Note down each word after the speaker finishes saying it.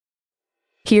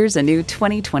Here's a new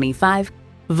 2025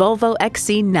 Volvo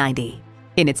XC90.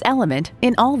 In its element,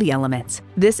 in all the elements,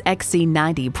 this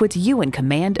XC90 puts you in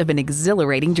command of an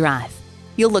exhilarating drive.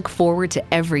 You'll look forward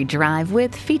to every drive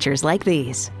with features like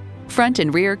these: front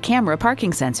and rear camera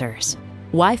parking sensors,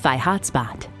 Wi-Fi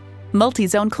hotspot,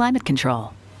 multi-zone climate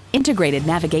control, integrated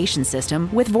navigation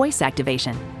system with voice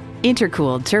activation,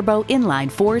 intercooled turbo inline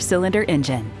 4-cylinder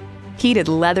engine, heated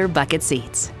leather bucket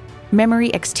seats,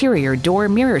 memory exterior door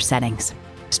mirror settings,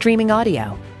 streaming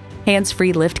audio,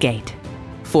 hands-free liftgate,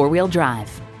 4-wheel drive,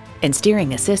 and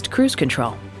steering assist cruise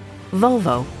control.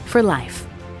 Volvo for life.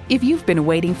 If you've been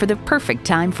waiting for the perfect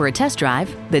time for a test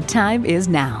drive, the time is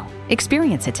now.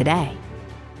 Experience it today.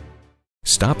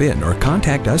 Stop in or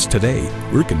contact us today.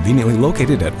 We're conveniently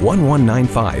located at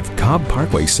 1195 Cobb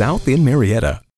Parkway South in Marietta.